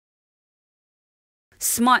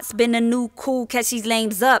Smart's been the new cool, catch these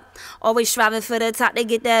lames up. Always striving for the top, they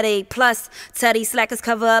get that A+. Tell these slackers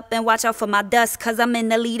cover up and watch out for my dust, cause I'm in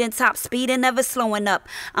the leading top speed and never slowing up.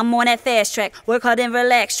 I'm on that fast track, work hard and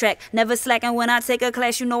relax track. Never slacking when I take a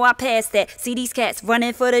class, you know I pass that. See these cats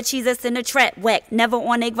running for the cheese that's in the trap whack. Never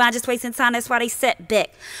on they grind, just wasting time, that's why they set back.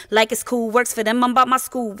 Like it's cool, works for them, I'm about my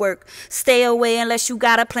schoolwork. Stay away unless you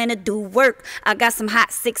got a plan to do work. I got some hot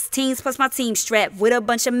 16s plus my team strap with a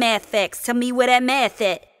bunch of math facts. Tell me where that math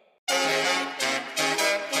at.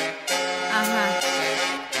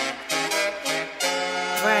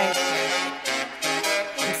 Right.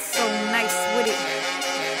 I'm so nice with it.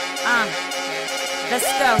 Let's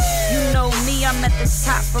go. You know me, I'm at the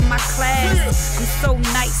top of my class. I'm so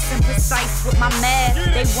nice and precise with my math.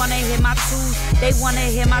 They wanna hear my twos. They wanna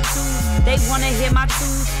hear my twos. They wanna hear my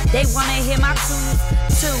twos. They wanna hear my twos.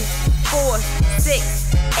 2, 4,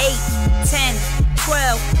 6, 8, 10,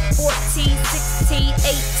 12, 14, 16,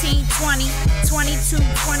 18, 20, 22,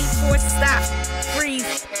 24, stop,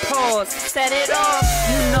 freeze, pause, set it off.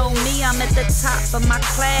 You know me, I'm at the top of my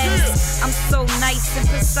class. I'm so nice and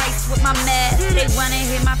precise with my math. They wanna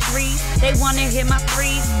hear my threes, they wanna hear my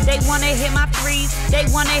threes, they wanna hear my threes, they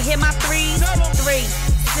wanna hear my threes. 3,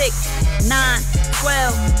 6, 9,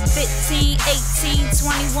 12, 15, 18,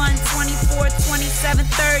 21, 24, 27,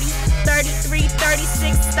 30, 33,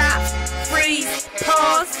 36, stop, freeze,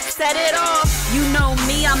 pause, set it off. You know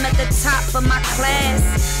me, I'm at the top of my class.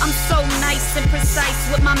 I'm so nice and precise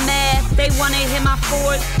with my math. They wanna hear my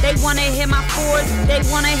fours, they wanna hear my fours, they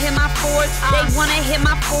wanna hear my fours, they wanna hear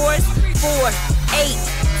my fours. 4, 8,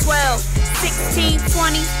 12, 16,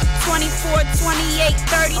 20, 24, 28,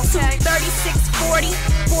 32, 36, 40,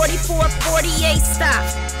 44, 48, stop,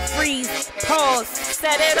 freeze, pause,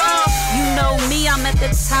 set it off. You know me, I'm at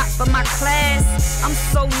the top of my class. I'm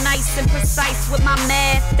so nice and precise with my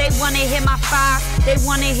math. They wanna hear my fives, they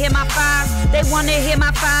wanna hear my fives, they wanna hear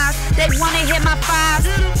my fives, they wanna hear my fives.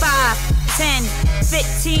 5, 10,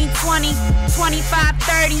 15, 20, 25,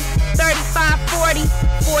 30, 35, 40,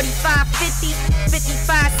 45, 50,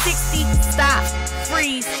 55, 60, stop,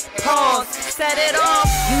 freeze, pause, set it off.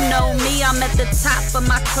 You know me, I'm at the top of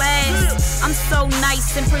my class. I'm so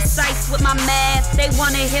nice and precise with my math. They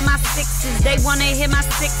wanna hear my sixes, they wanna hear my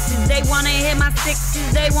sixes, they wanna hear my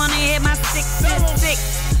sixes, they wanna hear my sixes. 6,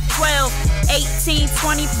 12, 18,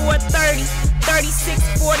 24, 30, 36,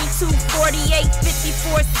 42, 48,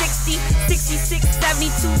 54, 60, 66,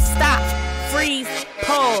 72, stop, freeze,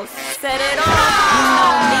 pause, set it off. You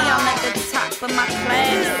know me, I'm at the top of my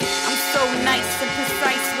class. I'm so nice and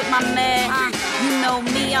precise with my math. You know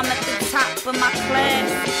me, I'm at the top of my class.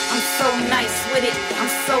 I'm so nice with it,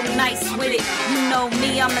 I'm so nice with it. You know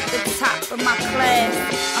me, I'm at the top of my class.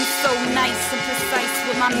 I'm so nice and precise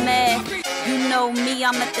with my math. You know me,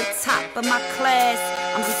 I'm at the top of my class.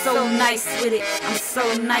 I'm so nice with it, I'm so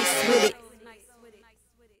nice with it.